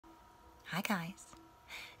Hi guys,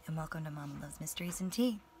 and welcome to Mama Loves Mysteries and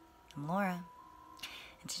Tea. I'm Laura,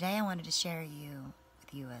 and today I wanted to share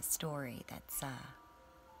with you a story that's,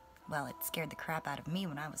 well, it scared the crap out of me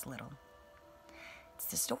when I was little. It's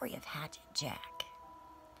the story of Hatchet Jack.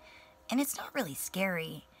 And it's not really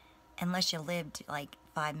scary unless you lived like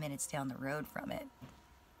 5 minutes down the road from it.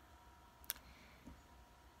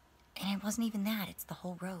 And it wasn't even that, it's the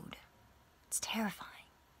whole road. It's terrifying.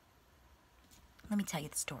 Let me tell you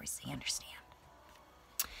the story so you understand.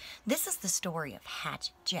 This is the story of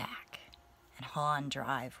Hatchet Jack and Hahn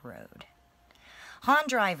Drive Road. Hahn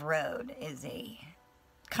Drive Road is a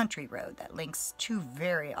country road that links two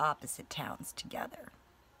very opposite towns together.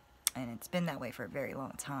 And it's been that way for a very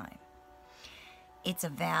long time. It's a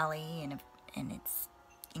valley and it's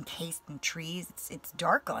encased in trees. It's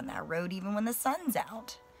dark on that road even when the sun's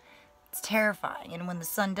out. It's terrifying, and when the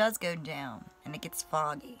sun does go down and it gets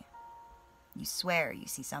foggy, you swear you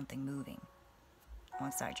see something moving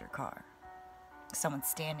alongside your car. Someone's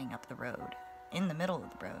standing up the road, in the middle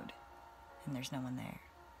of the road, and there's no one there.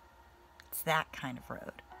 It's that kind of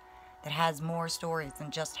road that has more stories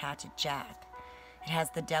than just Hatchet Jack. It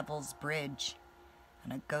has the Devil's Bridge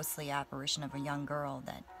and a ghostly apparition of a young girl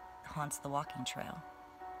that haunts the walking trail.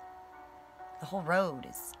 The whole road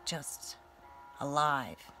is just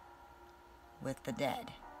alive with the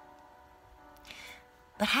dead.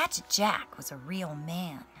 But Hatchet Jack was a real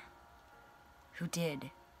man who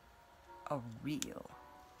did a real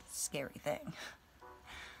scary thing.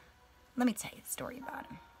 Let me tell you the story about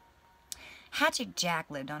him. Hatchet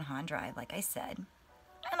Jack lived on Hahn Drive, like I said,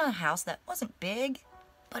 in a house that wasn't big,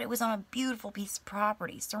 but it was on a beautiful piece of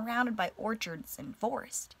property surrounded by orchards and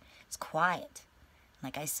forest. It's quiet.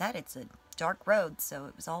 Like I said, it's a dark road, so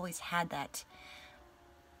it was always had that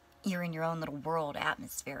you're in your own little world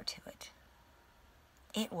atmosphere to it.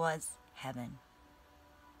 It was heaven.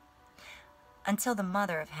 Until the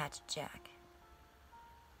mother of Hatchet Jack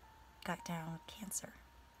got down with cancer.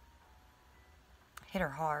 It hit her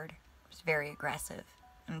hard. It was very aggressive,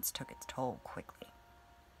 and it took its toll quickly.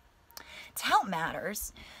 To help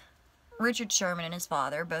matters, Richard Sherman and his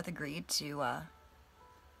father both agreed to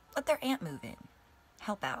let their aunt move in,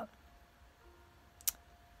 help out.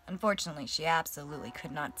 Unfortunately, she absolutely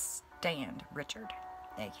could not stand Richard,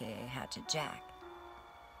 aka Hatchet Jack.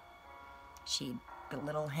 She'd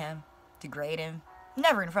belittle him, degrade him,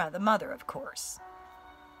 never in front of the mother, of course.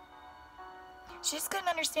 She just couldn't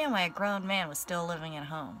understand why a grown man was still living at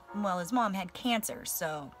home. Well, his mom had cancer,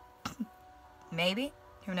 so maybe,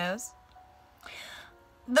 who knows?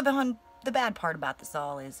 The bad part about this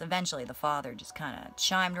all is eventually the father just kind of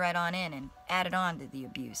chimed right on in and added on to the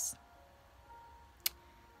abuse.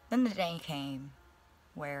 Then the day came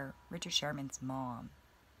where Richard Sherman's mom,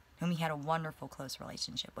 whom he had a wonderful close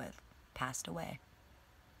relationship with, passed away,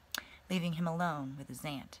 leaving him alone with his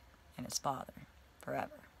aunt and his father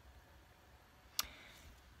forever.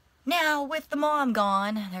 Now, with the mom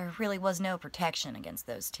gone, there really was no protection against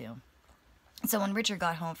those two. So when Richard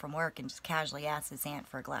got home from work and just casually asked his aunt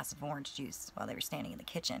for a glass of orange juice while they were standing in the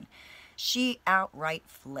kitchen, she outright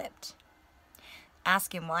flipped.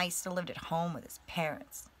 Asked him why he still lived at home with his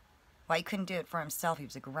parents. Why he couldn't do it for himself. He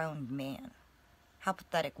was a grown man. How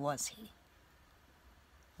pathetic was he?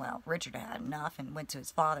 Well, Richard had enough and went to his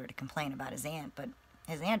father to complain about his aunt, but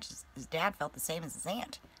his dad felt the same as his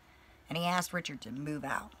aunt. And he asked Richard to move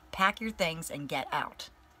out. Pack your things and get out.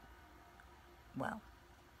 Well,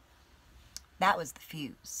 that was the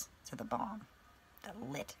fuse to the bomb that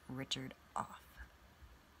lit Richard off.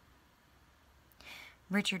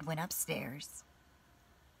 Richard went upstairs,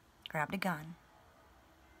 grabbed a gun,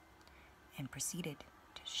 and proceeded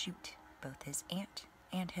to shoot both his aunt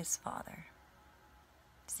and his father.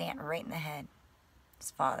 His aunt right in the head.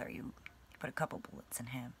 His father, he put a couple bullets in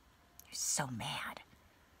him. He was so mad.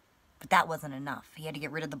 But that wasn't enough. He had to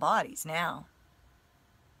get rid of the bodies now.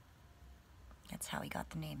 That's how he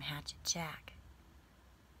got the name Hatchet Jack.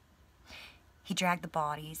 He dragged the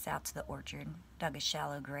bodies out to the orchard, dug a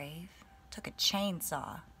shallow grave, took a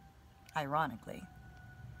chainsaw, ironically,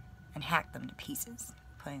 and hacked them to pieces,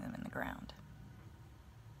 putting them in the ground.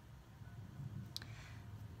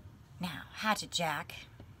 Now, Hatchet Jack,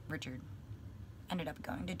 Richard, ended up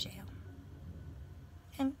going to jail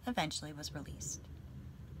and eventually was released.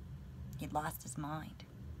 He'd lost his mind.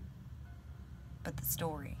 But the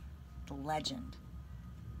story, the legend,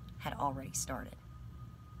 had already started.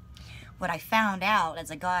 What I found out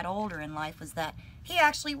as I got older in life was that he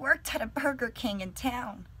actually worked at a Burger King in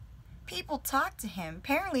town. People talked to him.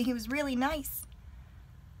 Apparently he was really nice.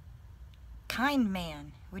 Kind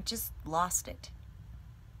man who had just lost it.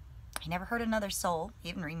 He never hurt another soul,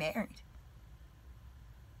 even remarried.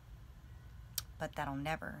 but that'll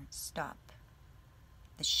never stop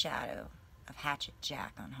the shadow of Hatchet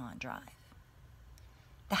Jack on Hahn Drive.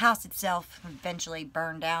 The house itself eventually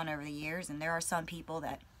burned down over the years, and there are some people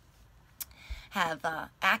that have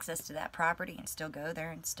access to that property and still go there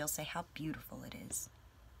and still say how beautiful it is.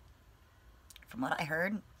 From what I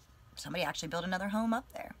heard, somebody actually built another home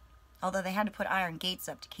up there, although they had to put iron gates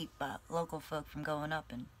up to keep local folk from going up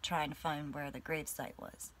and trying to find where the gravesite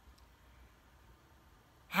was.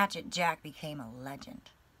 Hatchet Jack became a legend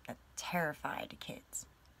that terrified kids.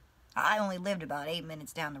 I only lived about 8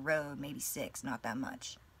 minutes down the road, maybe 6, not that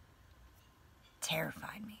much.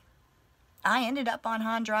 Terrified me. I ended up on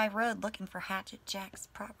Hahn Drive Road looking for Hatchet Jack's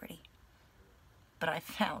property. But I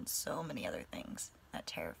found so many other things that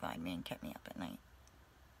terrified me and kept me up at night.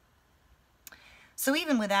 So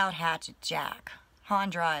even without Hatchet Jack, Hahn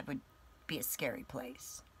Drive would be a scary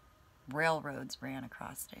place. Railroads ran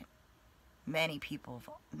across it. Many people of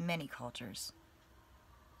many cultures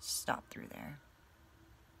stopped through there.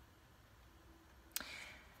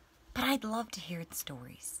 But I'd love to hear the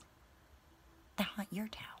stories that haunt your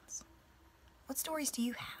towns. What stories do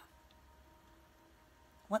you have?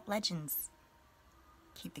 What legends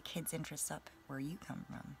keep the kids' interests up where you come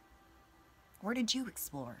from? Where did you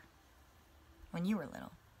explore when you were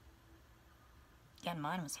little? Again,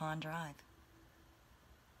 mine was Hahn Drive.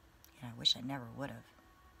 And I wish I never would have.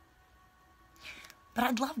 But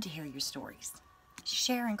I'd love to hear your stories.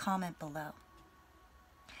 Share and comment below.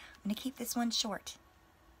 I'm going to keep this one short.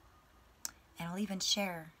 And I'll even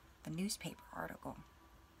share the newspaper article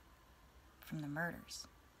from the murders.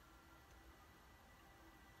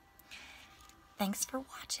 Thanks for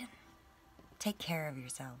watching. Take care of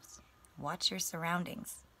yourselves. Watch your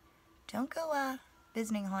surroundings. Don't go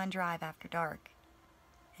visiting Hahn Drive after dark.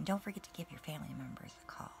 And don't forget to give your family members a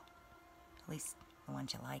call. At least the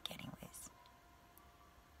ones you like anyways.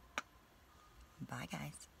 Bye,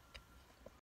 guys.